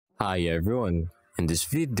Hi everyone, in this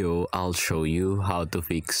video I'll show you how to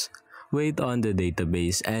fix wait on the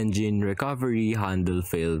database engine recovery handle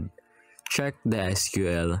failed. Check the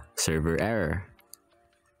SQL server error.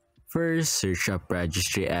 First, search up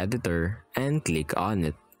registry editor and click on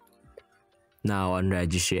it. Now on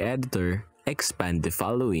registry editor, expand the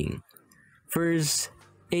following. First,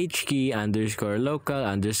 hkey underscore local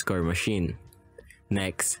underscore machine.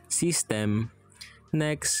 Next, system.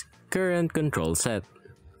 Next, current control set.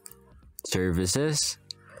 Services,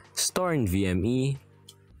 store in VME,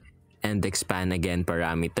 and expand again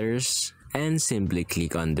parameters, and simply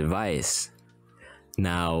click on device.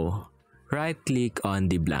 Now, right-click on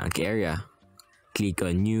the blank area. Click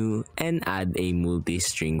on new and add a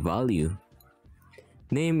multi-string value.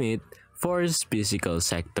 Name it force physical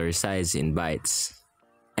sector size in bytes,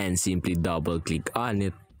 and simply double-click on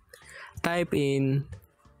it. Type in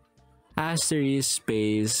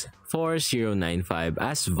 *space 4095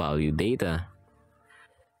 as value data.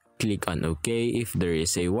 Click on OK if there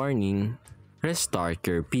is a warning. Restart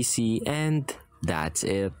your PC and that's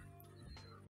it.